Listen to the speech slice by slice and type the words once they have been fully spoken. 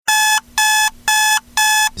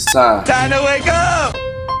Time to wake up!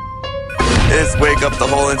 It's wake up the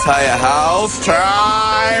whole entire house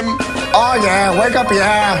time! Oh yeah, wake up,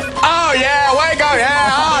 yeah! Oh yeah, wake up, yeah!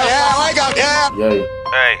 Oh yeah, wake up, yeah! Yay.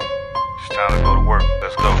 Hey, it's time to go to work.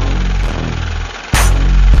 Let's go.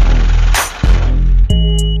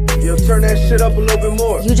 Yo, turn that shit up a little bit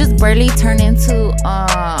more. You just barely turned into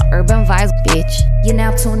Urban Vibes, bitch. You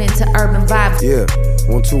now tune into Urban Vibes. Yeah,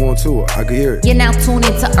 1 2 1 2. I can hear it. You now tune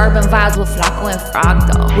into Urban Vibes with Flacco and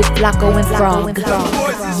Frog, though. With Flacco and Frog.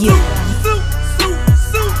 Yeah.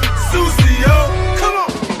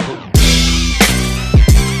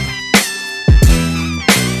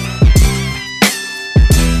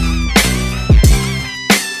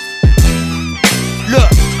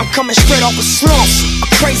 Coming straight off of slumps, a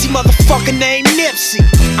crazy motherfucker named Nipsey.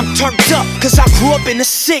 I'm turned up cause I grew up in the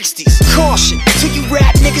 60s. Caution to you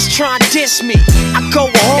rap niggas trying to diss me. I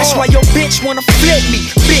go hard, that's why your bitch wanna flip me.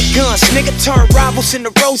 Big guns, nigga turn rivals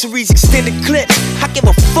into rosaries, extended clips. I give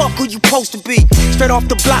a fuck who you supposed to be. Straight off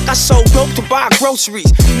the block I sold dope to buy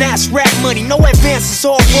groceries. Now it's rap money, no advances,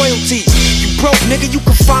 all royalties. You broke nigga, you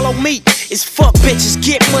can follow me. It's fuck bitches,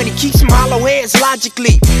 get money, keep some hollow heads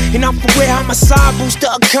logically. And I'm for where homicide boost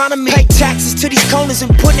the economy. Pay taxes to these corners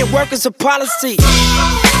and put in work as a policy.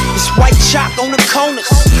 It's white chalk on the corners.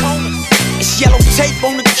 It's yellow tape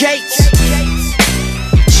on the gates.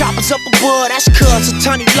 Choppers up above, that's cuz a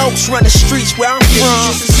tiny lokes run the streets where I'm from.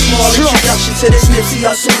 This is just a small introduction to this Nipsey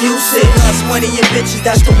Hussle music. Cause money and bitches,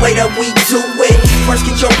 that's the way that we do it. First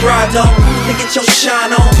get your bride on, then get your shine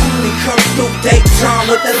on. Then come through daytime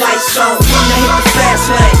with the lights on. Now hit the fast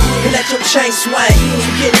lane, and let your chain swing.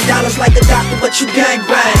 You getting dollars like a doctor, but you gang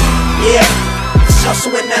bang. Yeah, it's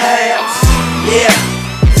hustle in the house. Yeah,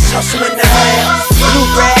 it's hustle in the house. Blue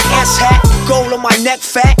rag, ass hat, gold on my neck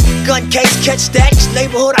fat. Gun case, catch that,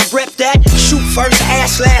 neighborhood I rep that. Shoot first,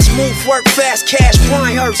 ass last, move, work fast, cash,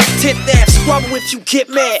 Brian Hurst, 10th Ave, squabble if you get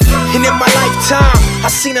mad. And in my lifetime, I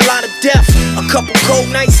seen a lot of death. A couple cold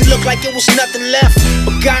nights, it looked like it was nothing left.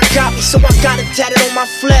 But God got me, so I got it tatted on my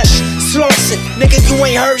flesh. Slauson, nigga, you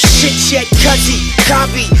ain't heard shit yet, cuzzy,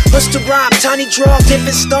 copy. Busta Rhyme, Tiny Draw,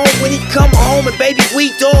 Different Stone when he come home and baby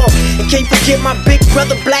we dog. And can't forget my big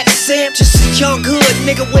brother Black Sam, just a young hood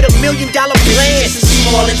nigga with $1 million plan. This is a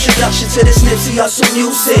small introduction to this Nipsey Hussle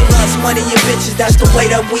music. Plus money and bitches, that's the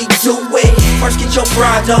way that we do it. First get your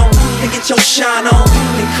bride on, then get your shine on.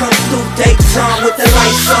 Then come through daytime with the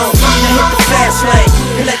lights on. Now hit the fast lane,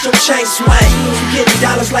 and let your chain swing. You getting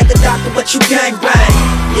dollars like a doctor, but you gang bang.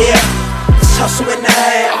 Yeah, it's hustle in the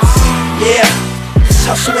house. Yeah, it's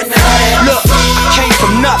hustle in the house. Look, I came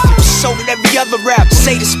from nothing, sold it every other rapper.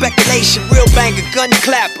 Say the speculation, real banger, gun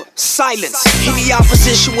clapper. Silence, any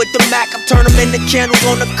opposition with the Mac, I turn them into candles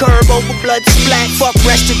on the curb over blood splat. Fuck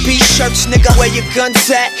rest in peace shirts, nigga, where your guns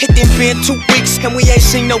at? Hit them been 2 weeks, and we ain't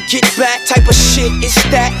seen no get back. Type of shit, it's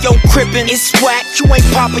that, yo crippin', it's whack. You ain't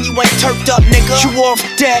poppin', you ain't turfed up, nigga. You off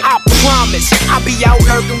deck, I promise. I be out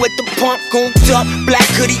lurking with the pump, gooned up. Black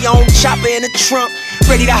hoodie on, chopper in the trunk.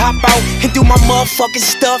 Ready to hop out and do my motherfucking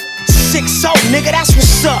stuff. 6-0, nigga, that's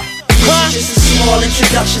what's up. Huh? This is just a small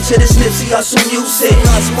introduction to this Nipsey Hussle music.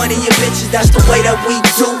 Cause money and bitches, that's the way that we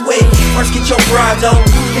do it. First get your bride on,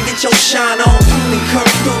 then get your shine on. Then come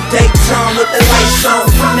through daytime with the lights on.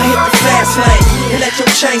 Now hit the fast lane, and let your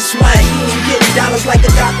chain swing. You getting dollars like a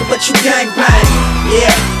doctor, but you gang bang.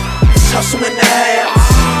 Yeah, it's hustle in the house.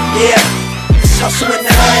 Yeah, it's hustle in the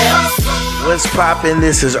house. What's poppin'?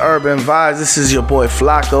 This is Urban Vibes. This is your boy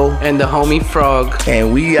Flacco. And the homie Frog.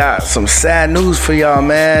 And we got some sad news for y'all,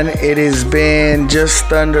 man. It has been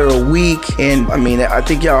just under a week. And I mean, I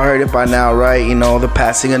think y'all heard it by now, right? You know, the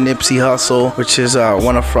passing of Nipsey Hussle, which is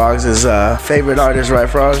one of Frog's favorite artists, right,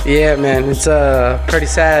 Frog? Yeah, man. It's a pretty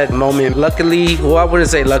sad moment. Luckily, well, I wouldn't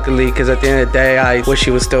say luckily, because at the end of the day, I wish he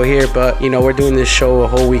was still here. But, you know, we're doing this show a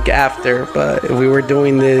whole week after. But if we were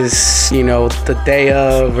doing this, you know, the day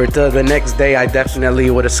of or the next day, I definitely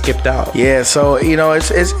would have skipped out. Yeah, so you know,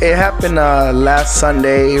 it happened last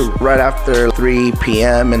Sunday right after 3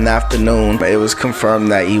 p.m. in the afternoon. It was confirmed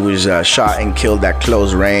that he was shot and killed at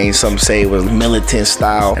close range. Some say it was militant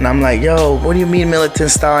style, and I'm like, yo, what do you mean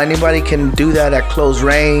militant style? Anybody can do that at close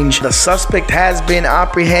range. The suspect has been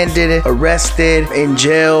apprehended, arrested, in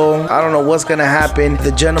jail. I don't know what's gonna happen.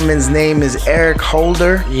 The gentleman's name is Eric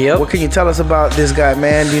Holder. Yep. What can you tell us about this guy,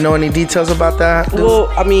 man? Do you know any details about that? Well,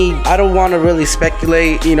 I mean, I don't want want to really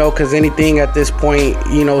speculate, you know, because anything at this point,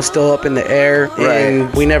 you know, is still up in the air.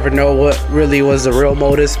 And we never know what really was the real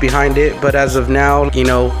motives behind it. But as of now, you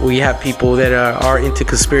know, we have people that are into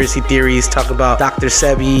conspiracy theories, talk about Dr.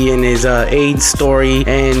 Sebi and his AIDS story.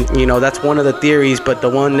 And, you know, that's one of the theories. But the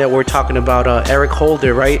one that we're talking about, Eric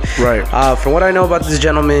Holder, right? Right. From what I know about this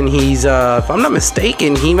gentleman, he's, if I'm not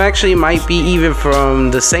mistaken, he actually might be even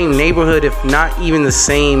from the same neighborhood, if not even the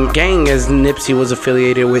same gang as Nipsey was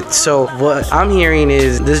affiliated with. So what I'm hearing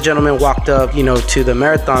is this gentleman walked up, you know, to the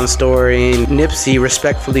Marathon store, and Nipsey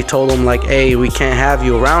respectfully told him, like, hey, we can't have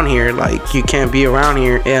you around here. Like, you can't be around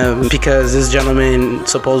here, because this gentleman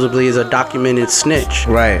supposedly is a documented snitch.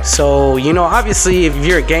 Right. So, you know, obviously, if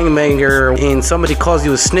you're a gangbanger and somebody calls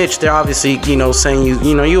you a snitch, they're obviously, you know, saying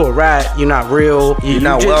you know, you a rat, you're not real, you're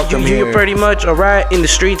not welcome here. You're pretty much a rat in the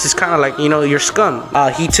streets. It's kind of like, you know, you're scum.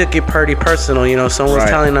 He took it pretty personal, you know. Someone was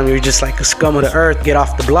telling him you're just like a scum of the earth, get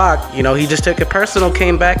off the block. You know, he just took it personal,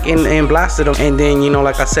 came back and blasted him. And then, you know,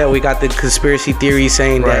 like I said, we got the conspiracy theory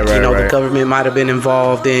saying that, you know, the government might have been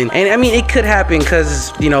involved in. And I mean, it could happen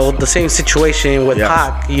because, you know, the same situation with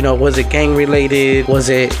Pac, you know, was it gang related? Was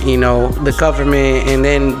it, you know, the government? And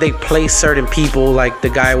then they placed certain people, like the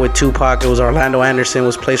guy with Tupac, it was Orlando Anderson,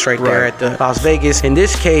 was placed right there at the Las Vegas. In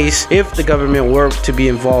this case, if the government were to be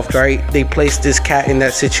involved, right, they placed this cat in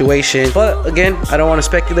that situation. But again, I don't want to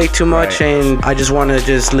speculate too much, and I just want to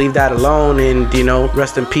just leave that alone. And, you know,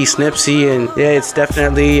 rest in peace, Nipsey. And yeah, it's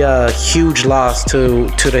definitely a huge loss to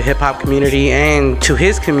the hip hop community and to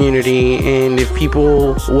his community. And if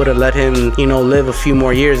people would have let him, you know, live a few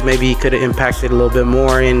more years, maybe he could have impacted a little bit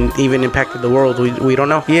more and even impacted the world. We don't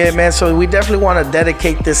know. Yeah, man. So we definitely want to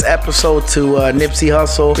dedicate this episode to Nipsey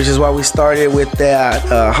Hussle, which is why we started with that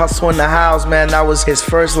Hustle in the House, man. That was his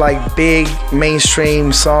first like big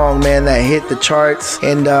mainstream song, man, that hit the charts.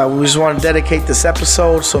 And we just want to dedicate this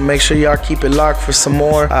episode, so make sure y'all keep it locked for some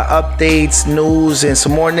more updates, news, and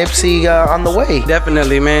some more Nipsey on the way.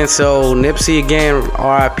 Definitely, man. So Nipsey again,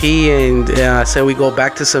 RIP, and I said we go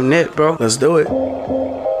back to some Nip, bro. Let's do it.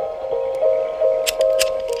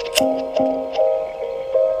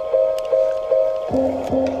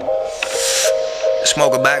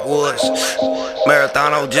 Smoking backwoods,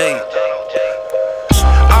 Marathon OG.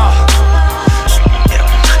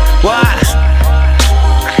 What?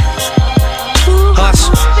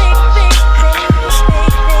 Hustle.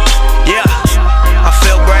 Yeah, I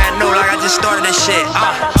feel brand new, like I just started this shit.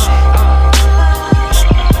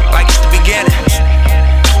 Like it's the beginning.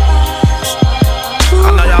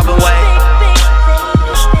 I know y'all been waiting.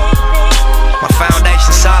 My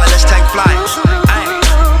foundation's solid, let's take flight. Ay,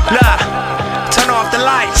 look, turn off the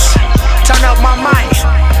lights, turn up my mic,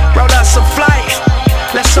 roll up some flight.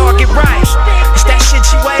 Let's all get right. It's that shit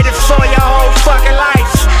you waited for your whole fucking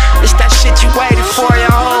life. It's that shit you waited for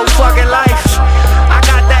your whole fucking life. I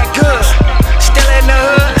got that good, still in the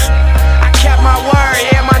hood. I kept my word,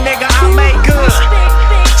 yeah, my nigga, I made good.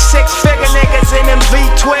 6-figure niggas in them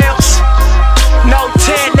V12s. No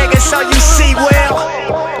 10 niggas, so you see well.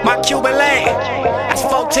 My Cuban lane, that's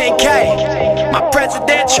 14K. My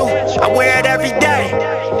presidential, I wear it every day.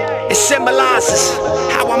 It symbolizes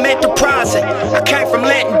how I'm enterprising. I came from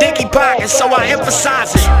Linton Dicky pockets, so I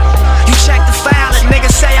emphasize it. You check the file and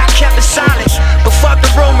niggas say I kept it silent. But fuck the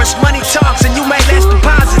rumors, money talks and you made less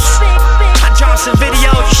deposits. I dropped some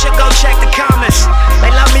videos, you should go check the comments. They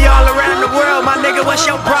love me all around the world, my nigga, what's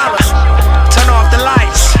your problem? Turn off the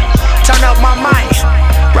lights, turn up my mic,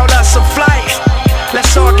 roll up some flight.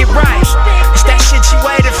 Let's all get right. It's that shit you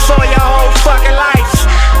waited for your whole fucking life.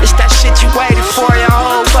 It's that shit you waited for your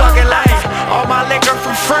whole fucking life. All my liquor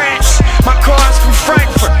from France, my cars from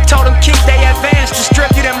Frankfurt. Told them keep they advance,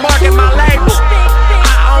 distribute and market my label.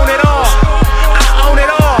 I own it all, I own it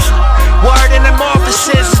all. Word in them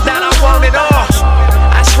offices is that I want it all.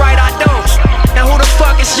 That's right, I do. Now who the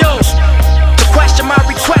fuck is you? To question my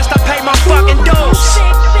request, I pay my fucking dues.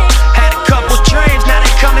 Had a couple dreams, now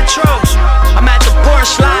they coming true. I'm at the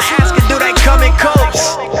Porsche lot asking, do they come in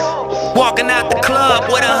coats? Walking out the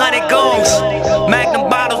club with 100 goons.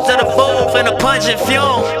 Magnum bottles of the Vouv and a pungent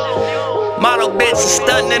fume. Model bitches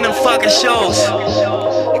stunting in them fucking shoes.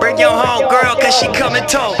 Bring your home girl cause she coming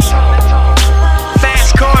too.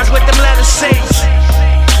 Fast cars with them leather seats.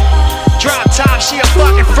 Drop top, she a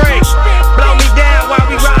fucking freak. Blow me down while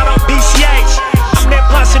we ride on PCH. I'm Nip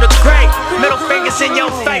Hussle the Great. Middle fingers in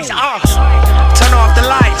your face. Turn off the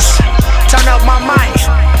lights, turn up my mic,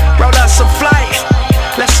 roll up some flight.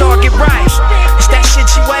 Let's all get right. It's that shit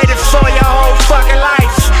you waited for your whole fucking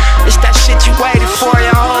life. It's that shit you waited for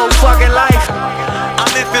your whole fucking life. I'm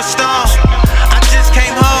in Stone, I just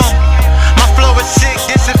came home. My flow is sick,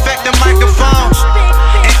 disinfect the microphone.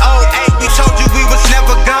 In 08,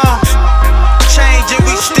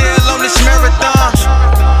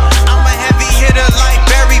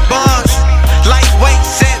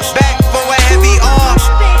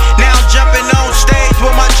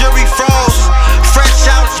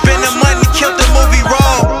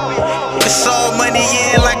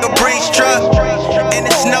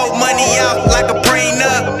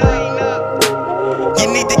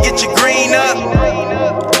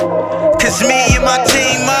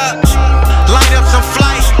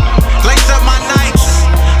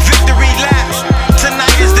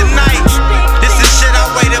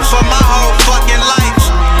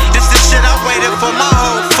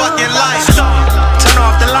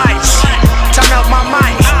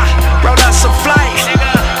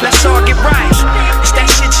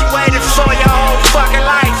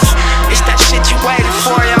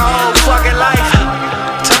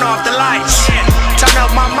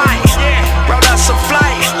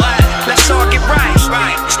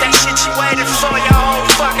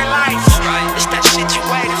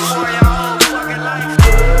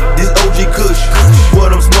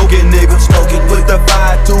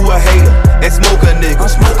 and smoke a nigga.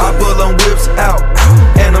 I pull them whips out,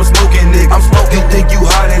 and I'm smoking nigga. You think you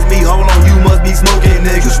hot as me? Hold on, you must be smoking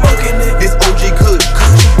nigga. This OG Kush,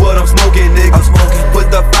 what I'm smoking nigga. Put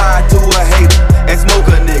the fire to a hater and smoke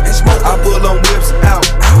a nigga. I pull them whips out,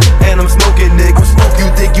 and I'm smoking nigga. You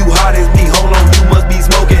think you hot as me? Hold on, you must be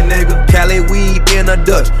smoking nigga. Cali weed in a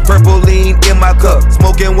Dutch, purple lean in my cup,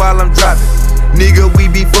 smoking while I'm driving. Nigga, we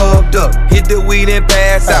be fucked up. Hit the weed and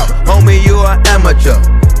pass out. Homie, you an amateur.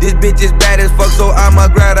 This bitch is bad as fuck, so I'ma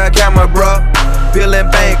grab a camera, bruh. Peeling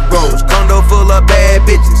bank rolls, condo full of bad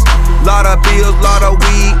bitches. Lot of pills, lot of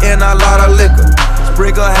weed, and a lot of liquor.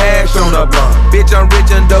 Sprinkle hash on the blunt. Bitch, I'm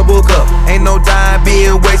rich and double cup. Ain't no time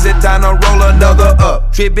being wasted, time to roll another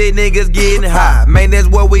up. Trippin' niggas getting high, man, that's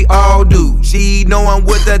what we all do. She know I'm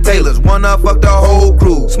with the Taylors, wanna fuck the whole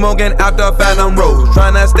crew. Smoking out the Phantom Rose,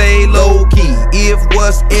 tryna stay low key. If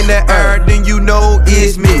what's in the air, then you know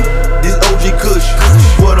it's me. This OG Kush,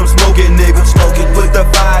 what I'm smoking, nigga. Put the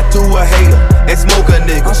fire to a hater and smoke a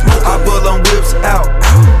nigga. I pull them whips out,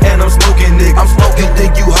 and I'm smoking, nigga. You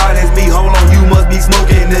think you hot as me? Hold on, you must be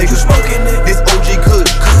smoking, nigga. This OG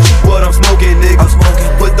Kush, what I'm smoking, nigga.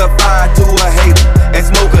 Put the fire to a hater and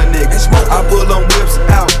smoke a nigga. I pull them whips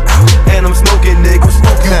out, and I'm smoking, nigga.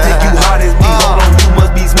 You think you hot as me? Hold on, you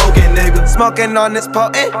must be smoking, nigga. Smoking on this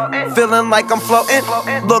potent, feeling like I'm floating.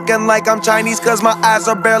 Looking like I'm Chinese, cause my eyes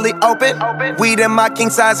are barely open. Weed in my king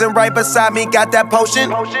size, and right beside me got that potion.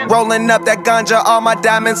 Rolling up that ganja, all my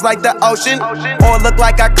diamonds like the ocean. Or look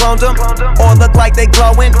like I cloned them, or look like they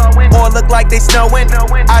glowing, or look like they snowing.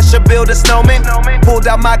 I should build a snowman. Pulled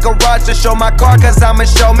out my garage to show my car, cause I'm a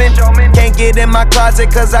showman. Can't get in my closet,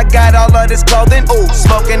 cause I got all of this clothing. Ooh,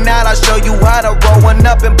 smoking out, I'll show you how to roll one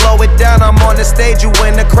up and blow it down. I'm on the stage, you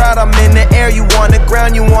in the crowd, I'm in the air, you on the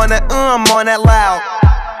ground, you wanna, I'm on that loud.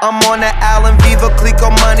 I'm on that Allen, Viva Clico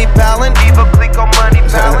money pallin'. Viva Clico money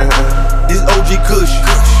pallin'. This OG Kush,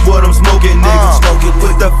 what I'm smoking, nigga.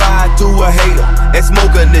 Put the fire to a hater and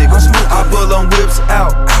smoke a nigga. I pull them whips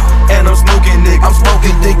out, and I'm smoking, nigga.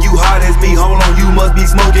 You think you hot as me? Hold on, you must be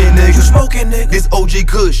smoking, nigga. This OG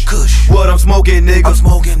Kush, what I'm smoking, nigga.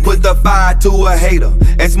 Put the fire to a hater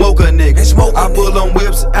and smoke a nigga. I pull them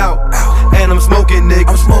whips out, and I'm smoking,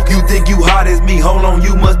 nigga. You think you hot as me? Hold on,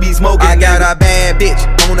 you must be smoking. I got a bad bitch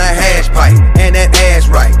on a hash pipe, and that ass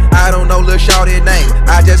right. I don't know lil' shorty name,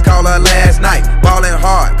 I just call her last night. Ballin'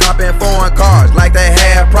 hard, copping foreign cars like they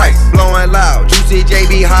half price. Blowing loud, Juicy J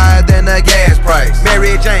be higher than the gas price.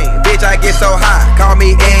 Mary Jane, bitch, I get so high, call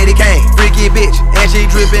me Eddie Kane. Freaky bitch, and she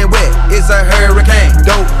drippin' wet, it's a hurricane.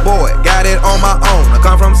 Dope boy, got it on my own, I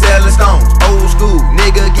come from selling stones. Old school,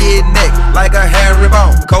 nigga get neck like a hairy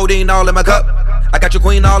bone. Codeine all in my cup, I got your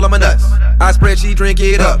queen all on my nuts. I spread, she drink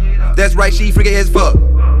it up, that's right, she freaky as fuck.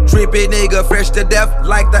 Trippy nigga, fresh to death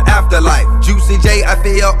like the afterlife. Juicy J, I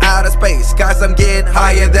feel out of space, cause I'm getting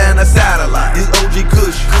higher than a satellite. This OG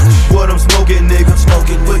Kush, what I'm smoking, nigga.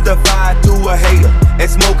 Put the fire to a hater and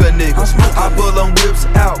smoke a nigga. I pull them whips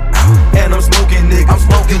out, and I'm smoking, nigga.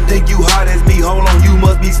 You think you hot as me? Hold on, you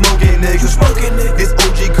must be smoking, nigga. This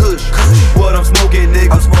OG Kush, what I'm smoking,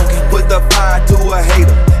 nigga. Put the fire to a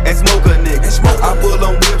hater and smoke a nigga. I pull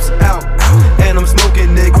them whips out, and I'm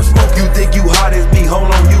smoking, nigga. You think you hot as me?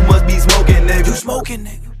 Hold on, you must be smoking, nigga. You smoking,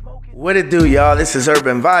 nigga. What it do, y'all? This is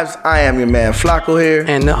Urban Vibes. I am your man Flacco here,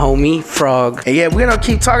 and the homie Frog. And yeah, we're gonna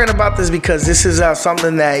keep talking about this because this is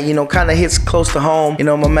something that, you know, kind of hits close to home. You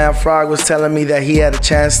know, my man Frog was telling me that he had a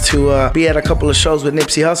chance to be at a couple of shows with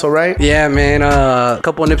Nipsey Hussle, right? Yeah, man. A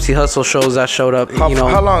couple of Nipsey Hussle shows I showed up.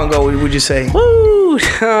 How long ago would you say? Woo!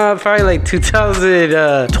 Probably like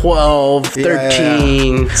 2012,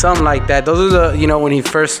 13, something like that. Those are the, you know, when he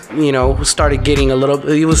first, you know, started getting a little.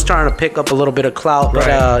 He was trying to pick up a little bit of clout,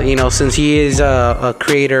 but you know, since he is a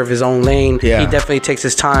creator of his own lane, he definitely takes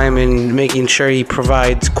his time in making sure he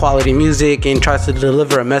provides quality music and tries to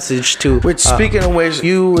deliver a message to. Which, speaking of which,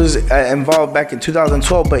 you was involved back in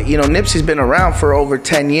 2012, but you know, Nipsey's been around for over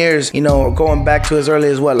 10 years. You know, going back to as early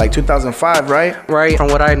as what, like 2005, right? Right. From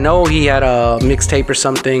what I know, he had a mixtape or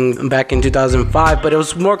something back in 2005, but it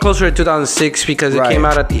was more closer to 2006 because it came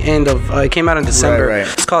out at the end of. It came out in December.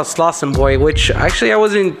 It's called Slauson Boy, which actually I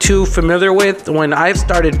wasn't too familiar with when I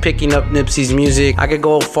started picking up Nipsey's music. I could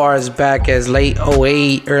go as far as back as late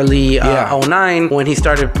 08, early 09 when he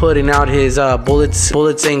started putting out his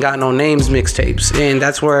Bullets Ain't Got No Names mixtapes, and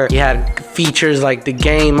that's where he had features like The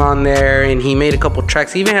Game on there, and he made a couple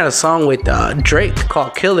tracks. He even had a song with Drake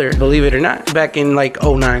called Killer, believe it or not, back in like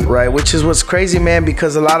 09. Right, which is what's crazy, man,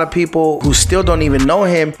 because a lot of people who still don't even know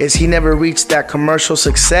him is he never reached that commercial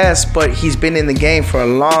success, but he's been in the game for a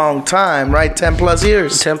long time, right? 10 plus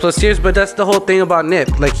years. 10 plus years, but that's the whole thing about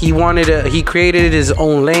Nip. Like he created his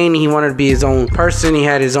own lane. He wanted to be his own person. He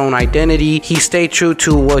had his own identity. He stayed true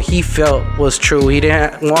to what he felt was true. He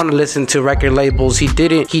didn't want to listen to record labels. He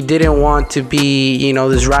didn't want to be, you know,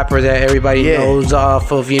 this rapper that everybody knows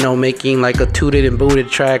off of, you know, making like a tooted and booted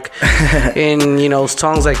track and, you know,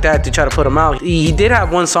 songs like that to try to put him out. He did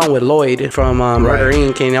have one song with Lloyd from Murder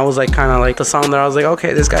Inc. And that was like kind of like the song that I was like,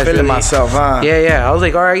 okay, this guy's feeling myself, huh? Yeah. I was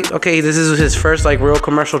like, all right, okay, this is his first like real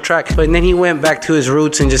commercial track. But then he went back to his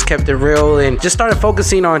roots and just kept it real and just started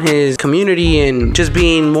focusing on his community and just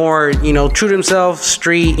being more, you know, true to himself,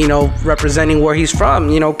 street, you know, representing where he's from,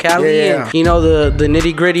 you know, Cali and, you know, the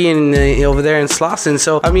nitty gritty and over there in Slauson.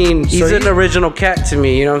 So, I mean, he's an original cat to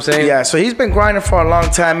me, you know what I'm saying? Yeah, so he's been grinding for a long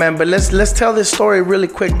time, man. But let's tell this story really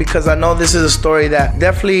quick because I know this is a story that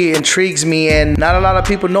definitely intrigues me and not a lot of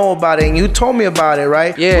people know about it. And you told me about it,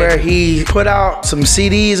 right? Yeah. Where he put out some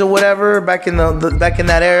CDs or whatever back in back in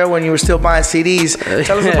that era when you were still buying CDs.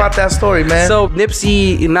 Tell us about that story, man. So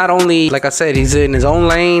Nipsey, not only, like I said, he's in his own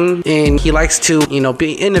lane and he likes to, you know,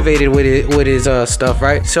 be innovative with his stuff,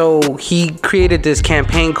 right? So he created this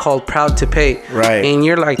campaign called Proud to Pay. Right. And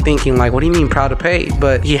you're like thinking like, what do you mean Proud to Pay?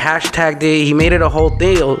 But he hashtagged it, he made it a whole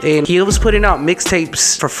deal, and he was putting out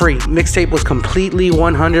mixtapes for free. Mixtape was completely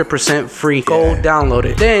 100% free. Go download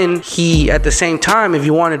it. Then he, at the same time, if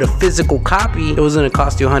you wanted a physical copy, it was gonna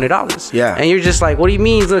cost you $100. Yeah. And you're just like, what do you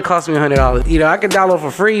mean it's gonna cost me $100? You know, I can download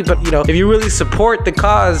for free, but you know, if you really support the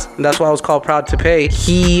cause, that's why it was called Proud to Pay.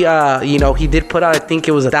 He, you know, he did put out, I think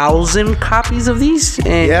it was 1,000 copies of these,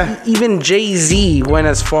 and even Jay-Z went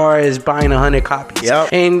as far as buying 100 copies. Yep.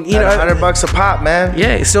 And you know, $100 a pop, man.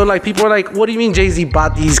 Yeah. So like people are like, what do you mean Jay-Z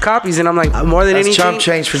bought these copies? And I'm like, more than anything, chump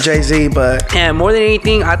change for Jay-Z, but more than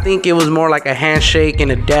anything, I think it was more like a handshake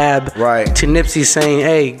and a dab to Nipsey saying,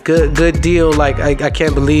 hey, good deal. Like I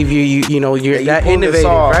can't believe you know, you're that innovative,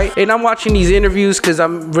 right? And I'm watching these interviews because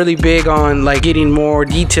I'm really big on like getting more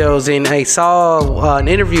details. And I saw an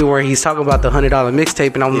interview where he's talking about the $100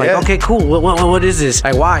 mixtape, and I'm like, okay, cool. What is this?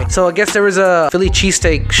 Like, why? So I guess there was a Philly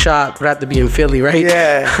cheesesteak shop, would have to be in Philly, right?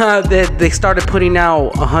 Yeah. That they started putting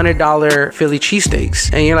out $100 Philly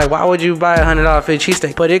cheesesteaks, and you're like, why would you buy a $100 Philly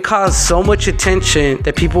cheesesteak? But it caused so much attention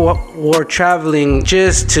that people were traveling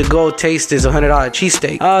just to go taste this $100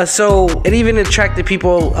 cheesesteak. So it even attracted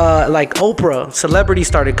people like Oprah. Celebrities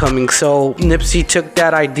started coming. So Nipsey took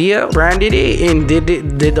that idea, branded it, and did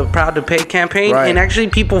the Proud to Pay campaign. And actually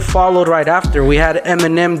people followed right after. We had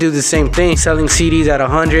Eminem do the same thing, selling CDs at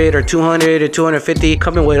 100 or 200 or 250,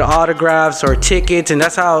 coming with autographs or tickets. And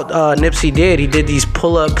that's how Nipsey did. He did these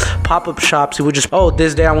pop-up shops. He would just,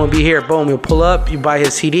 this day I want to be here. Boom, you'll pull up, you buy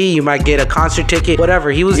his CD, you might get a concert ticket,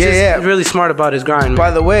 whatever. He was just really smart about his grind.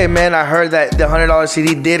 By the way, man, I heard that the $100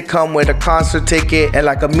 CD did come with a concert ticket and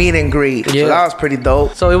like a meet and greet. So that was pretty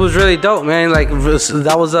dope. So it was really dope, man. Like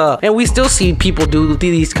that was and we still see people do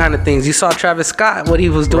these kind of things. You saw Travis Scott, what he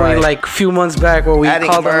was doing like a few months back where we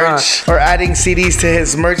called him or adding CDs to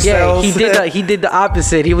his merch sales. He did the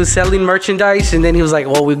opposite. He was selling merchandise and then he was like,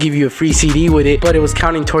 well, we'll give you a free CD with it, but it was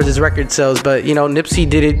counting towards his record sales. But you know, Nipsey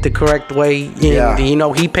did it the correct way. And, you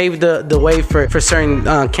know, he paved the way for certain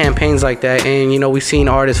campaigns like that, and you know, we've seen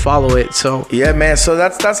artists follow it. So yeah, man. So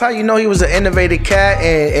that's how you know he was an innovative cat,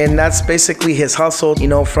 and that's basically his hustle. You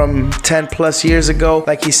know, from 10 plus years ago,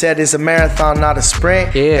 like he said, it's a marathon, not a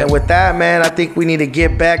sprint. Yeah. And with that, man, I think we need to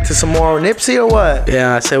get back to some more Nipsey or what?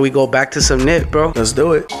 Yeah, I said we go back to some Nip, bro. Let's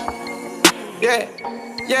do it. Yeah.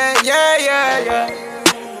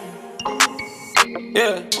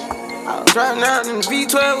 I was riding around in the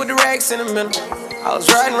V12 with the racks in the middle. I was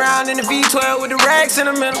riding around in the V12 with the racks in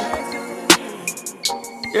the middle.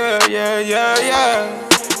 Yeah.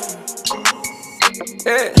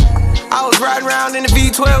 I was riding around in the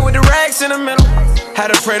V12 with the racks in the middle. Had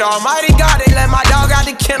to pray to Almighty God, they let my dog out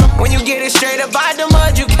the kennel. When you get it straight up out the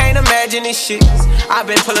mud, you can't imagine this shit. I've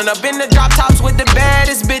been pulling up in the drop tops with the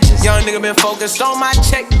baddest bitches. Young nigga been focused on my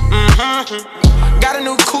check. Got a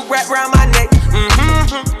new coupe wrapped around my neck.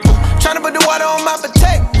 Tryna put the water on my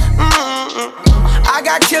potato. I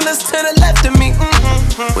got killers to the left of me.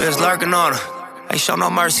 We was lurking on her, ain't show no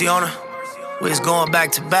mercy on her. We was going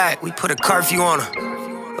back to back, we put a curfew on her.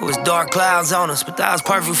 It was dark clouds on us, but that was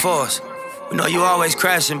perfect for us. We know you always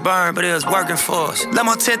crash and burn, but it was working for us. Let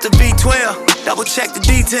my tent to V12, double check the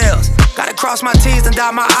details. Gotta cross my T's and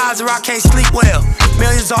dot my I's or I can't sleep well.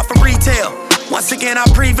 Millions off of retail, once again I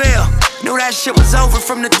prevail. Knew that shit was over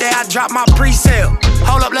from the day I dropped my pre-sale.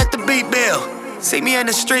 Hold up, let the beat build. See me in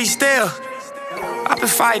the street still. I've been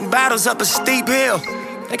fighting battles up a steep hill.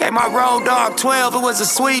 They gave my road dog 12, it was a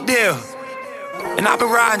sweet deal. And I've been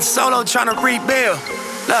riding solo trying to rebuild.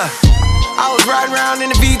 Look, I was riding around in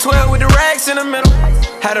the V12 with the racks in the middle.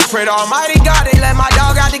 Had to pray to Almighty God, they let my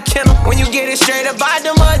dog out the kennel. When you get it straight up by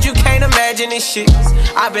the mud, you can't imagine this shit.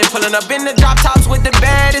 I've been pulling up in the drop tops with the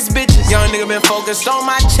baddest bitches. Young nigga been focused on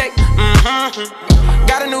my check.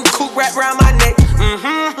 Got a new coupe wrapped around my neck.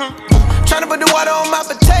 Tryna put the water on my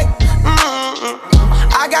potato.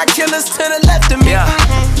 I got killers to the left of me. Yeah,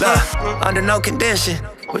 look, under no condition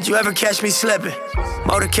would you ever catch me slipping.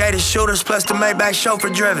 Motorcaded shooters plus the Maybach chauffeur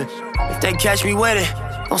driven. If they catch me with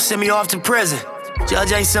it, gon' send me off to prison.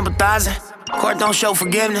 Judge ain't sympathizing, court don't show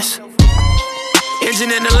forgiveness.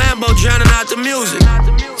 Engine in the Lambo drowning out the music.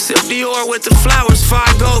 Sip Dior with the flowers,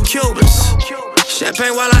 5 gold Cubans.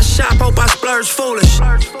 Champagne while I shop, hope I splurge foolish.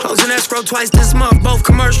 Closing escrow twice this month, both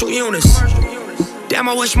commercial units. Damn,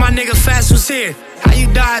 I wish my nigga Fast was here. How you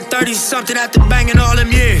died 30-something after banging all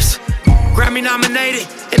them years? Grammy nominated,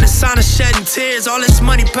 in the sauna shedding tears. All this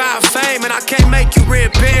money, power, fame, and I can't make you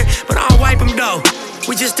reappear. But I don't wipe them though.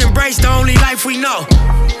 We just embrace the only life we know.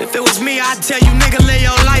 If it was me, I'd tell you, nigga, live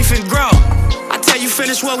your life and grow. I tell you,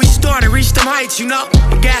 finish where we started, reach them heights, you know.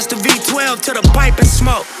 And gas the V12 to the pipe and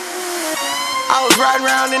smoke. I was riding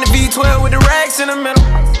around in the V12 with the racks in the middle.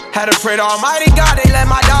 Had to pray to Almighty God, they let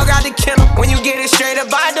my dog out the kennel. When you get it straight up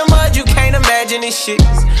by the mud, you can't imagine this shit.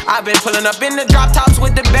 I've been pulling up in the drop tops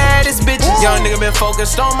with the baddest bitches. Young nigga been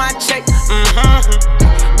focused on my check.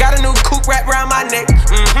 Got a new coupe wrapped around my neck.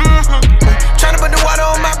 Tryna put the water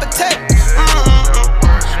on my potato.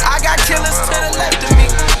 I got killers to the left of me.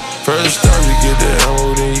 First off, you get the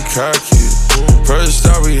ammo, then you cock it. First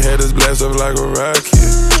off, we had us blast up like a rocket.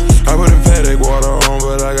 I put a Patek water on,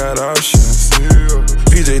 but I got options.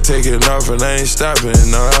 PJ taking off and I ain't stopping,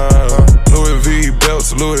 nah. Louis V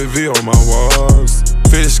belts, Louis V on my walls.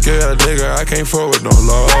 Fish scale, nigga, I can't forward no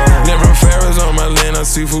law. Never Ferris on my lane, I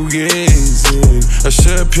see Fugazi. I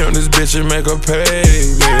should pimp this bitch and make her pay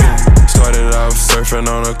me. Started off surfing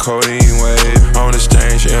on a codeine wave. On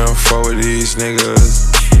exchange info with these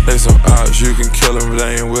niggas. They some ops, you can kill them,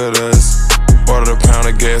 they ain't with us. Ordered a pound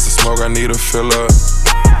of gas to smoke, I need a filler.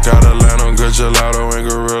 Got a line on good gelato and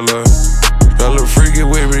gorilla. Got a little freaky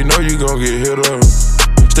with me, know you gon' get hit up.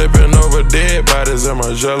 Stepping over dead bodies in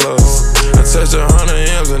my jello. I touched 100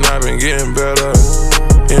 M's and I been getting better.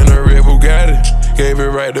 In a red Bugatti, gave it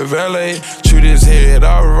right to valet. Shoot his head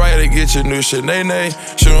alright to get your new shit, nay.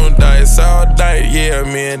 Shooting dice all night, yeah,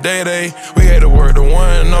 me and Day. We had to work the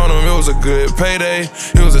one on him, it was a good payday.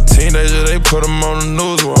 He was a teenager, they put him on the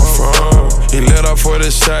news where I'm from. He let off for the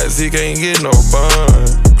shots, he can't get no bun.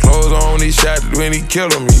 Clothes on, he shot when he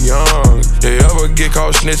killed him, he young. They ever get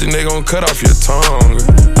caught snitching, they gon' cut off your tongue.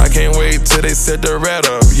 I can't wait till they set the rat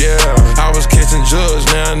up, yeah. I was catching drugs,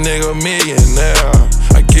 now a nigga millionaire.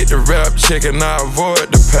 I get the rap check and I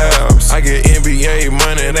avoid the paps. I get NBA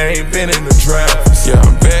money, they ain't been in the drafts. Yeah,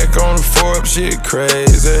 I'm back on the Forbes, shit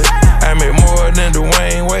crazy. I make more than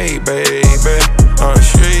Dwayne Wade, baby. I'm a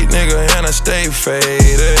street nigga and I stay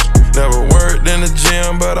faded. Never worked in the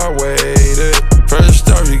gym, but I waited. First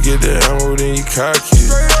off, you get the ammo, then you cock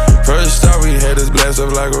it. First off, we had this blast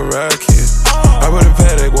up like a rocket. I put a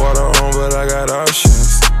Patek water on, but I got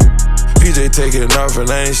options. PJ taking off and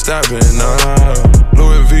I ain't stopping, nah.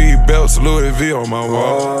 Louis V belts, Louis V on my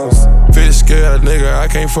walls. Fish scale, nigga, I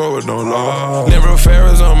can't forward no law. Never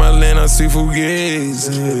Ferris on my lane, I see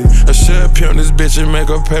Fugazi. I should pimp this bitch and make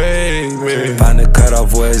her pay me. Find the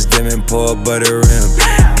cutoff where it's dim and pour a butter rim.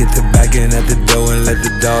 Get the back in at the door and let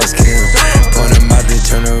the dogs kill. Point them out, they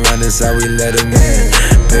turn around, that's how we let them in.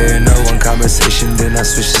 Bear no one conversation, then I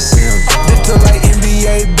switch to sim. Little like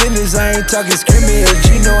NBA business, I ain't talking scrimmage.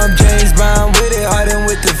 You know I'm James Bond with it, Harden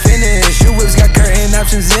with the finish. Your whips got curtain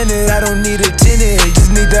options in it, I don't need a tenant.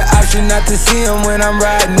 Just need the option not to see them when I'm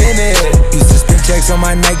riding in it. Used to spend checks on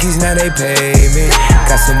my Nikes, now they pay me.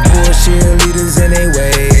 Got some bullshit leaders and they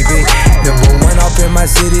wavy. Number one off in my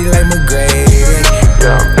city like McGrady.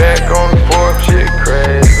 Yeah, I'm back on the Forbes, shit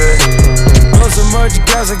crazy. On so much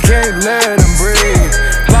gas, I can't let them breathe.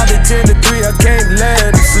 Pop it 10 to 3, I can't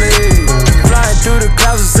let them sleep. Flying through the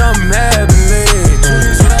clouds with something heavenly.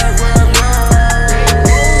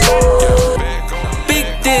 Big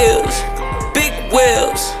deals, big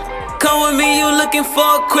wheels. Come with me, you looking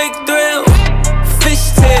for a quick thrill.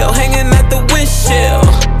 Fishtail hanging at the windshield.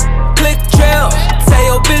 Click trail, tell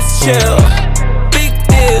your bitch chill. Big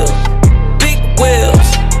deal, big wheels.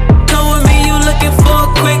 Come with me, you looking for a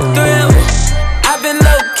quick thrill. I've been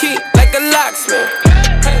low key like a locksmith,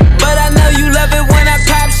 but I know you love it when I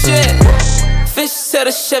pop shit. Fish to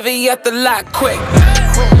the Chevy at the lot quick.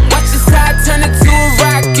 Watch this how I turn it to a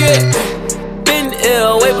rocket. Been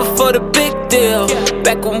ill, way before the big deal.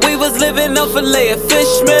 Back when we was living on filet of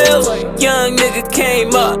fish meals. Young nigga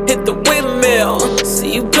came up, hit the windmill.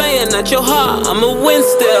 See you playing at your heart, I'ma win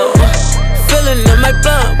still. Filling up my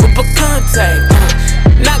blunt with pecan tape.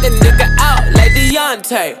 Knock a nigga out like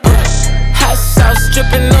Deontay. Hot sauce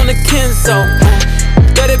dripping on the Kenzo.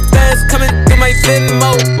 30 bands coming through my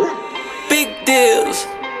Venmo. Big deals,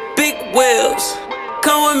 big wheels.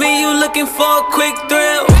 Come with me, you looking for a quick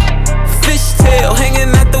thrill. Fishtail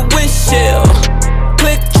hanging out the windshield.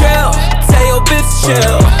 Click trail, tell your bitch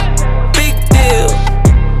chill. Big deal,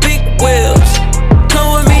 big wheels.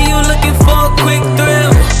 Come with me, you looking for a quick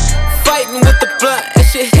thrill. Fighting with the blunt, that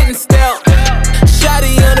shit hitting still.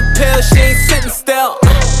 Shotty on the pill, she ain't sitting still.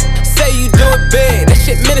 Say you do it big, that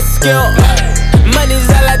shit minuscule. Money's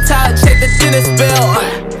all I talk, check the dinner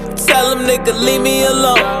bill. Tell them nigga leave me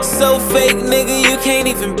alone. So fake nigga, you can't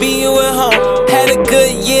even be you at home. Had a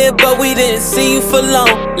good year, but we didn't see you for long.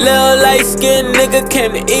 Little light skinned nigga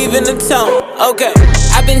came to even the tone. Okay,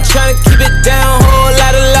 I've been trying to keep it down, whole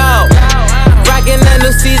lot of loud. Rockin' a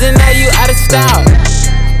new season, now you out of style.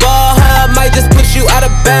 Ball hub might just push you out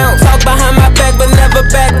of bounds. Talk behind my back, but never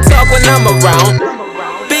back talk when I'm around.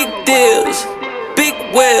 Big deals, big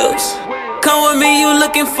wheels. Come with me, you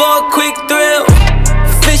looking for a quick thrill.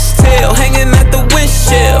 Fishtail hanging at the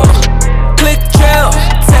windshield. Click trail,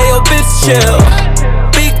 tell your bitch chill.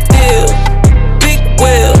 Big deal, big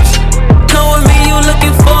wheels. Come with me, you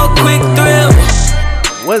looking for a quick thrill.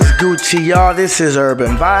 What's Gucci, y'all? This is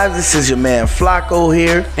Urban Vibes. This is your man Flacco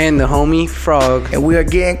here. And the homie Frog. And we are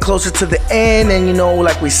getting closer to the end. And you know,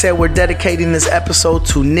 like we said, we're dedicating this episode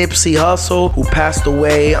to Nipsey Hussle, who passed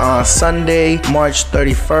away on Sunday, March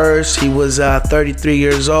 31st. He was 33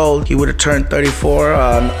 years old. He would have turned 34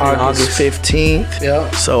 on August 15th. Yeah.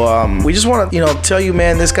 So we just want to, tell you,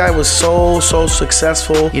 man, this guy was so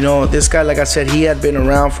successful. This guy, like I said, he had been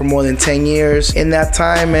around for more than 10 years. In that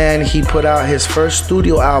time, man, he put out his first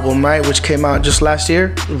studio album, right, which came out just last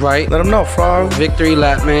year. Right. Let him know, Frog. Victory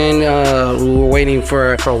Lap, man. We were waiting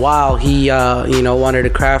for a while. He,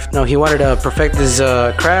 wanted to he wanted to perfect his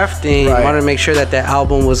craft, and wanted to make sure that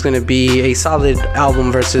album was going to be a solid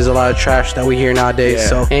album versus a lot of trash that we hear nowadays. Yeah.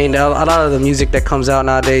 So, and a lot of the music that comes out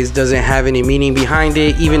nowadays doesn't have any meaning behind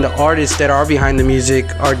it. Even the artists that are behind the music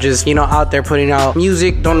are just, out there putting out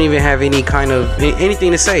music, don't even have any kind of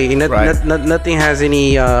anything to say. Nothing has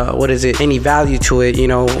any, any value to it.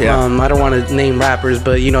 I don't want to name rappers,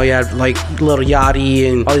 but you have like Lil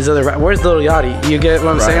Yachty and all these other where's Lil Yachty? You get what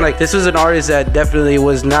I'm saying? Like, this was an artist that definitely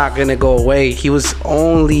was not gonna go away. He was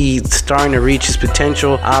only starting to reach his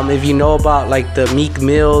potential. If you know about like the Meek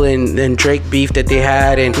Mill and Drake beef that they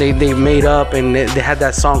had, and they made up, and they had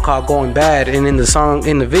that song called Going Bad, and in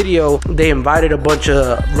the video they invited a bunch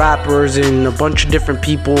of rappers and a bunch of different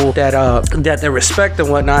people that they respect and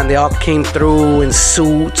whatnot, and they all came through in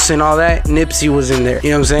suits and all that. Nipsey was in there. You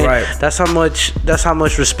know what I'm saying? Right. That's how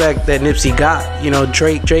much respect that Nipsey got.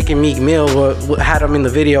 Drake and Meek Mill had him in the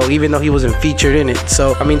video, even though he wasn't featured in it.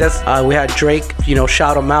 So I mean, that's we had Drake,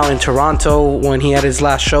 shout him out in Toronto when he had his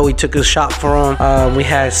last show. He took a shot for him. We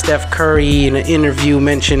had Steph Curry in an interview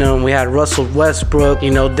mention him. We had Russell Westbrook,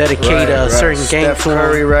 dedicate a certain game Steph for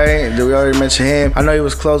Curry, him. right? Did we already mention him? I know he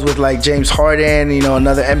was close with like James Harden,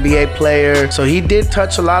 another NBA player. So he did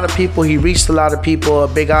touch a lot of people. He reached a lot of people, a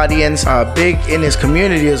big audience, big in his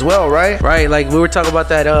community as well, right? Right, like we were talking about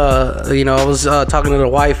that, I was talking to the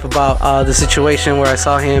wife about the situation where I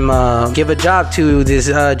saw him give a job to this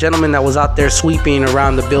gentleman that was out there sweeping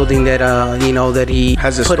around the building that, that he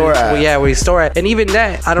has a store at. Yeah, where he store at. And even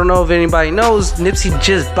that, I don't know if anybody knows, Nipsey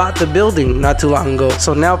just bought the building not too long ago.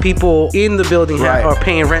 So now people in the building are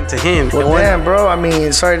paying rent to him. Well, damn, bro, I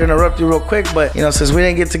mean, sorry to interrupt you real quick, but, since we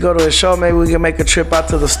didn't get to go to a show, maybe we can make a trip out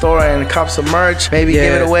to the store and cop some merch, maybe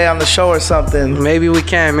give it away on the show or something. Maybe we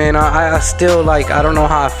can, man. I still, I don't know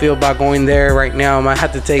how I feel about going there right now. I might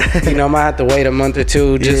have to take, I might have to wait a month or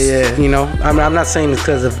two. Just, I'm not saying it's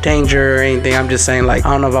because of danger or anything. I'm just saying, I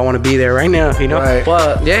don't know if I want to be there right now, Right.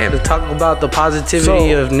 But, yeah, to talk about the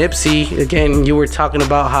positivity of Nipsey, again, you were talking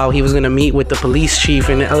about how he was going to meet with the police chief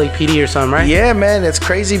in the LAPD or something, right? Yeah, man, it's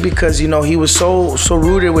crazy because, he was so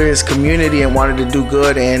rooted with his community and wanted to do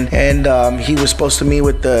good, and he was supposed to meet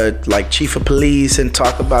with the, chief of police and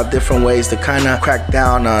talk about different ways to kind of crack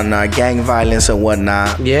down on gang violence and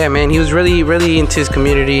whatnot. Yeah, man, he was really, really into his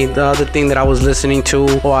community. The other thing that I was listening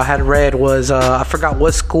to, or I had read, was I forgot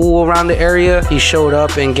what school around the area. He showed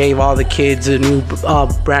up and gave all the kids a new,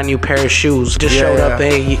 brand new pair of shoes. Just showed up,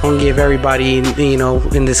 hey, he gonna give everybody,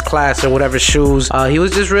 in this class or whatever shoes. He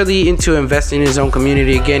was just really into investing in his own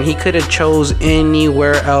community. Again, he could have chose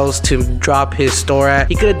anywhere else to drop his store at.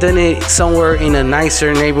 He could have done it somewhere in a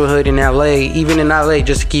nicer neighborhood in LA, even in LA,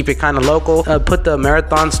 just to keep it kind of local. Put the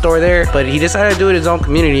Marathon store there, but he decided to do it in his own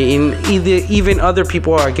community. And even other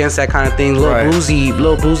people are against that kind of thing.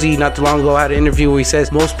 Lil Boozy, not too long ago, had an interview where he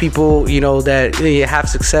says most people, that they have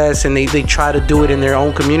success and they try to do it in their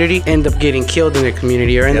own community, end up getting killed in their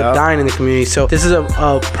community or end up dying in the community. So this is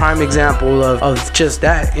a prime example of just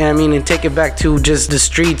that. And take it back to just the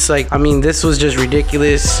streets. This was just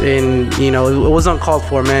ridiculous, and it was uncalled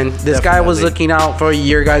for, man. This guy was looking out for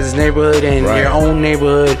your guys' neighborhood and your own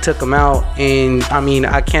neighborhood, took him out. And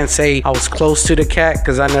I can't say I was close to the cat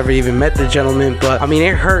because I never even met the gentleman, but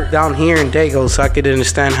it hurt down here in Dago, so I could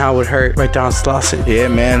understand how it would hurt right down Slauson. Yeah,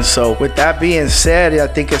 man. So with that being said, I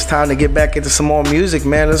think it's time to get back into some more music,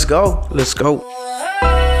 man. Let's go.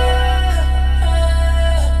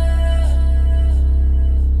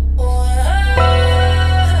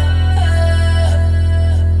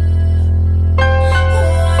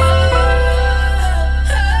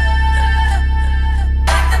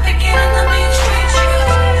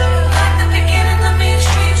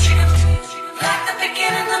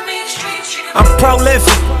 I'm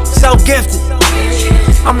prolific, so gifted.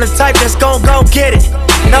 I'm the type that's gon' go get it,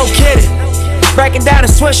 no kidding. Breaking down a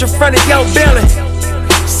switch in front of your building.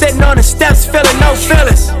 Sitting on the steps, feeling no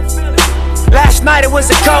feelings. Last night it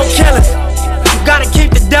was a cold killing. You gotta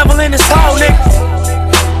keep the devil in his hole, nigga.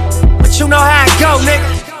 But you know how it go,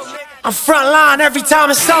 nigga. I'm front line every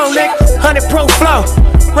time it's on, nigga. 100 proof flow,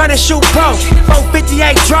 running shoot pro.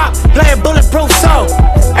 458 drop, playing bulletproof soul.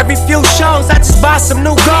 Every few shows I just buy some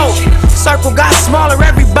new gold. Circle got smaller,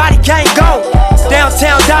 everybody can't go.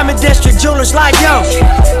 Downtown Diamond District, jewelers like yo.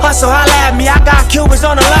 Hustle, holla at me, I got Cubans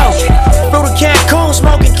on the low. Through the Cancun,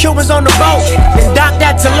 smoking Cubans on the boat. Then dock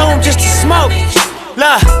that Tulum just to smoke.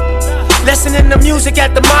 Look, listening to music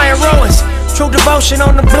at the Mayan ruins. True devotion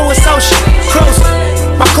on the bluest ocean.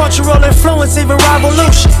 Cruising, my cultural influence, even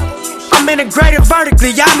revolution. I'm integrated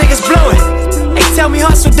vertically, y'all niggas blew it. They tell me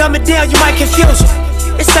hustle, dumb it down, you might confuse me.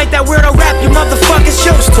 This ain't that weirdo rap you motherfuckers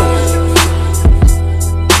used to.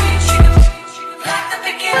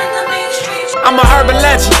 I'm a urban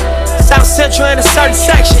legend, South Central in a certain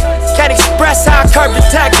section. Can't express how I curb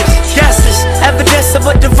detectives. Guesses, evidence of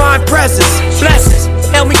a divine presence. Blessings,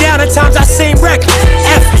 held me down at times I seem reckless.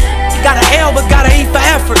 Effort, got an L but got an E for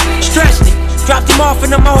effort. Stretched it, dropped him off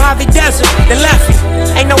in the Mojave Desert, then left him.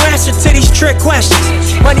 Ain't no answer to these trick questions.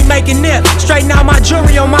 Money making nip, straighten out my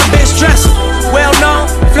jewelry on my bitch dresser. Well known,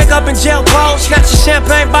 flick up in jail clothes. Snatch a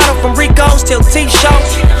champagne bottle from Rico's till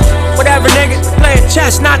T-shows. Whatever, nigga, playing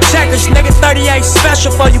chess, not checkers. Nigga, 38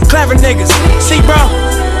 special for you clever niggas. See, bro,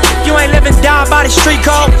 if you ain't living down by the street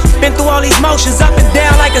code, been through all these motions up and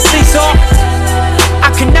down like a seesaw,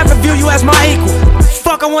 I can never view you as my equal.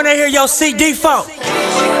 Fuck, I wanna hear your CD fault.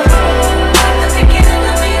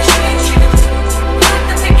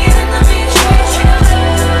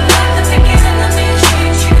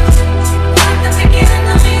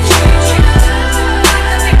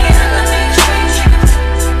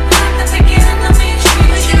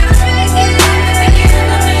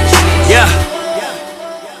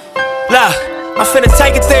 I'm finna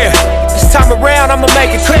take it there. This time around, I'ma make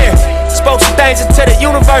it clear. Spoke some things into the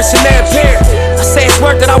universe and they appear. I say it's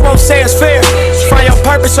worth it, I won't say it's fair. Find your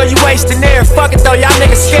purpose or you wasting air. Fuck it though, y'all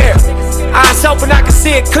niggas scared. Eyes open, I can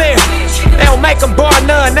see it clear. They don't make them bar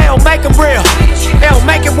none, they don't make them real. They don't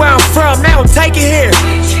make it where I'm from, they don't take it here.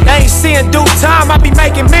 They ain't seeing due time, I be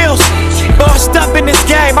making meals. Bossed up in this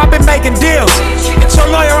game, I been making deals. Get your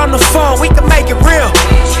lawyer on the phone, we can make it real.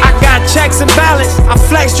 I got checks and balance, I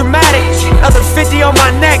flex dramatic. Another 50 on my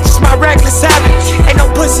neck, just my reckless habit. Ain't no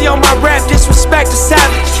pussy on my rap, disrespect the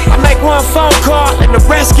savage. I make one phone call and the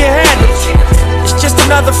rest get handled. It's just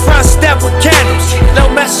another front step with candles. No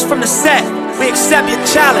message from the set, we accept your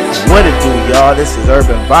challenge. What it do, y'all? This is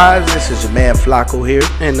Urban Vibes. This is your man Flacco here.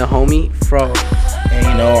 And the homie Frog.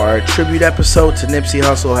 And our tribute episode to Nipsey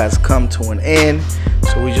Hussle has come to an end.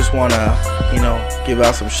 So we just want to, give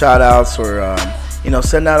out some shout outs or,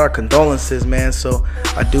 send out our condolences, man. So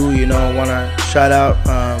I do, want to shout out,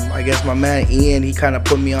 I guess my man Ian. He kind of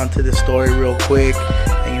put me onto this story real quick.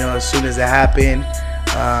 And, as soon as it happened,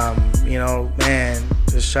 man,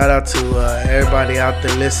 just shout out to everybody out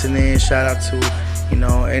there listening. Shout out to, you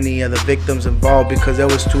know, any of the victims involved, because there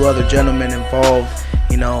was 2 other gentlemen involved,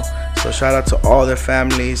 you know. So shout out to all their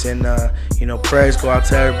families, and you know, prayers go out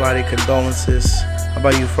to everybody, condolences. How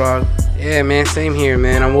about you, Frog? Yeah, man, same here,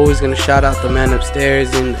 man. I'm always gonna shout out the man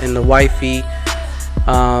upstairs and the wifey.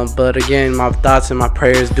 But again, my thoughts and my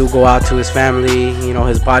prayers do go out to his family, you know,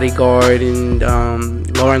 his bodyguard, and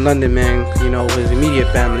Lauren London, man, you know, his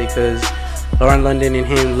immediate family, because Lauren London and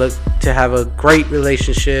him look to have a great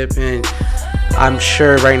relationship, and I'm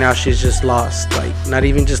sure right now she's just lost. Like, not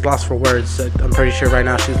even just lost for words. I'm pretty sure right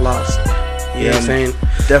now she's lost. You know what I'm saying?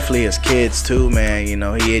 Definitely his kids too, man. You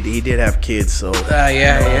know, he did have kids, so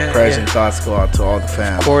yeah. Prayers and thoughts go out to all the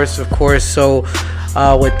family. Of course. So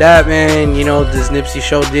with that, man, you know, this Nipsey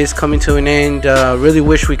show is coming to an end. Really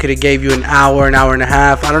wish we could have gave you an hour and a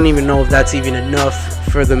half. I don't even know if that's even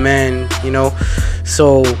enough for the man, you know.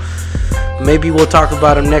 So maybe we'll talk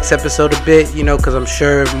about him next episode a bit, you know, because I'm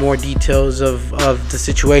sure more details of the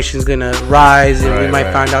situation is going to rise, and we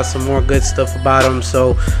might find out some more good stuff about him.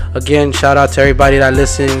 So, again, shout out to everybody that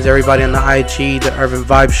listens, everybody on the IG, the Urban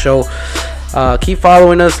Vibe Show. Keep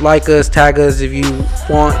following us, like us, tag us if you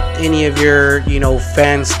want any of your, you know,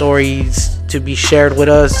 fan stories to be shared with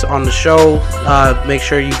us on the show. Make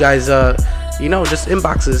sure you guys you know, just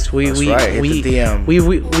inbox us. Hit the DM. We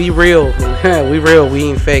real. We real. We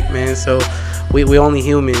ain't fake, man. So we only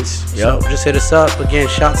humans. Yep. So just hit us up. Again,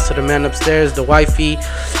 shouts to the man upstairs, the wifey.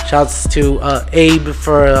 Shouts to Abe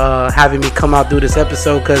for having me come out do this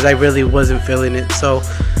episode, because I really wasn't feeling it. So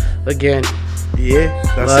again,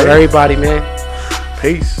 that's love everybody, man.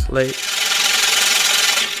 Peace. Late.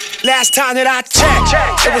 Last time that I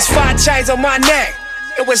checked, it was 5 chains on my neck.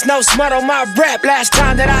 It was no smut on my rep. Last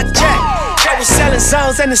time that I checked, I was selling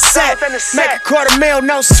zones in the set. Make $250,000,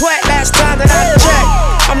 no sweat. Last time that I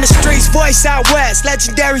checked, I'm the streets voice out west.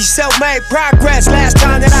 Legendary self-made progress. Last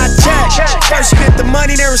time that I checked, first you get the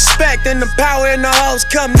money, then respect, then the power and the hoes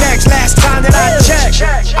come next. Last time that I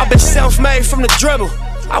checked, I've been self-made from the dribble.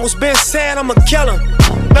 I was been saying I'm a killer.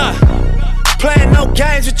 Playing no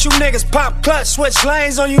games with you niggas. Pop clutch, switch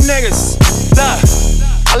lanes on you niggas.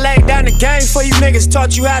 I laid down the game for you niggas.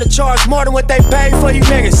 Taught you how to charge more than what they paid for you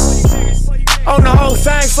niggas. Own the whole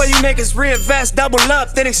thing for you niggas. Reinvest, double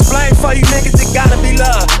up, then explain for you niggas. It gotta be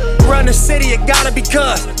love. Run the city, it gotta be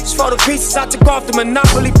cuz. It's for the pieces I took off the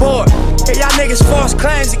Monopoly board. Hey, y'all niggas false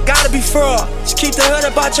claims, it gotta be fraud. Just keep the hood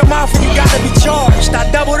about your mouth and you gotta be charged. I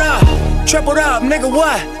doubled up, tripled up, nigga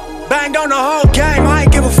what? Banged on the whole game, I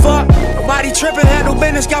ain't give a fuck. Nobody trippin', handle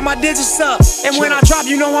business, got my digits up. And when I drop,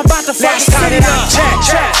 you know I'm about to fuck the city up.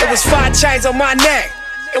 Check, it was 5 chains on my neck.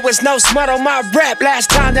 It was no smut on my rep. Last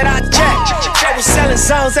time that I checked, I was selling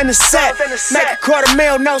zones in the set. Make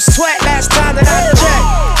 $250,000, no sweat. Last time that I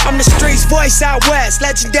checked, I'm the streets voice out west.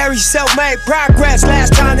 Legendary self-made progress.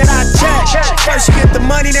 Last time that I checked, first you get the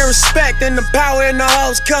money, then respect, then the power and the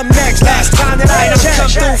hoes come next. Last time that I checked, come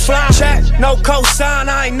through fly. Check, no cosign,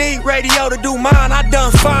 I ain't need radio to do mine. I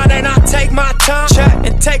done fine, and I take my time. Check,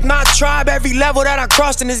 and take my tribe. Every level that I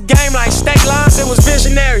crossed in this game, like state lines, it was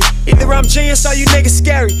visionary. Either I'm genius or you niggas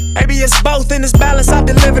scary. Maybe it's both in this balance I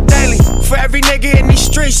deliver daily. For every nigga in these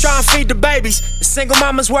streets trying to feed the babies. The single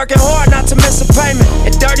mamas working hard not to miss a payment.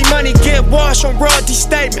 And dirty money get washed on royalty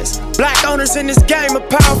statements. Black owners in this game are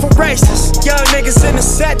powerful racists. Young niggas in the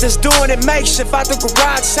set just doing it makeshift. Out the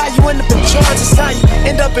garage, it's how you end up in charge. It's how you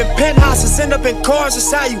end up in penthouses, end up in cars.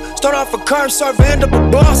 It's how you start off a curb server, end up a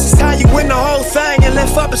boss. It's how you win the whole thing and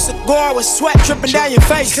lift up a cigar with sweat dripping down your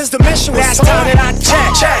face. Cause the mission was last time that I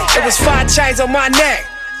checked, it was 5 chains on my neck.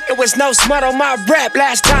 It was no smut on my rep.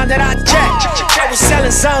 Last time that I checked, I was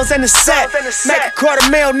selling zones in the set. Make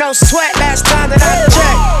 $250,000, no sweat. Last time that I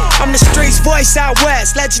checked, I'm the streets voice out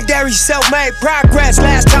west. Legendary self-made progress.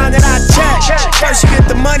 Last time that I checked, first you get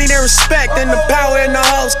the money, then respect, then the power and the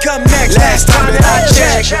hoes come next. Last time that I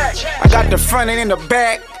checked, I got the front and in the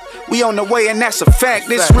back. We on the way and that's a fact.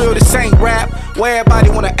 This real, this ain't rap. Where everybody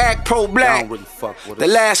wanna act pro-black. The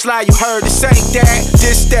last lie you heard, this ain't that,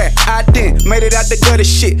 this that. I didn't made it out the gutter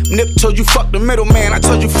shit. Nip told you fuck the middleman, I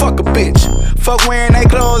told you fuck a bitch. Fuck wearing they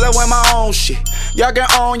clothes, I wear my own shit. Y'all can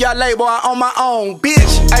own y'all label, I own my own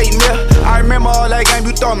bitch. Hey Nip, I remember all that game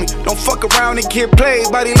you throw me. Don't fuck around and get played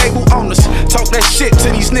by the label owners. Talk that shit to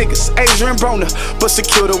these niggas, Adrian Broner. But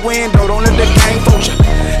secure the window, don't let the game fool ya.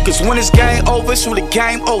 Cause when it's game over, it's really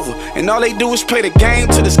game over. And all they do is play the game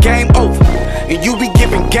till it's game over. And you be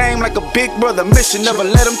giving game like a big brother mission, never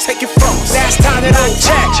let them take it from us. Last time that I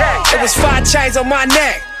checked, it was 5 chains on my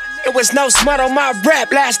neck. It was no smut on my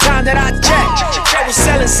rep. Last time that I checked, I was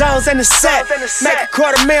selling zones in the set. Make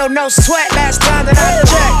 $250,000, no sweat. Last time that I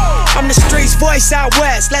checked, I'm the streets voice out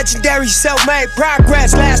west. Legendary self-made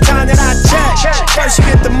progress. Last time that I checked, first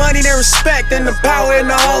respect, and the power and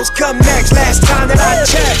the hoes come next. Last time that I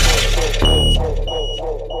checked.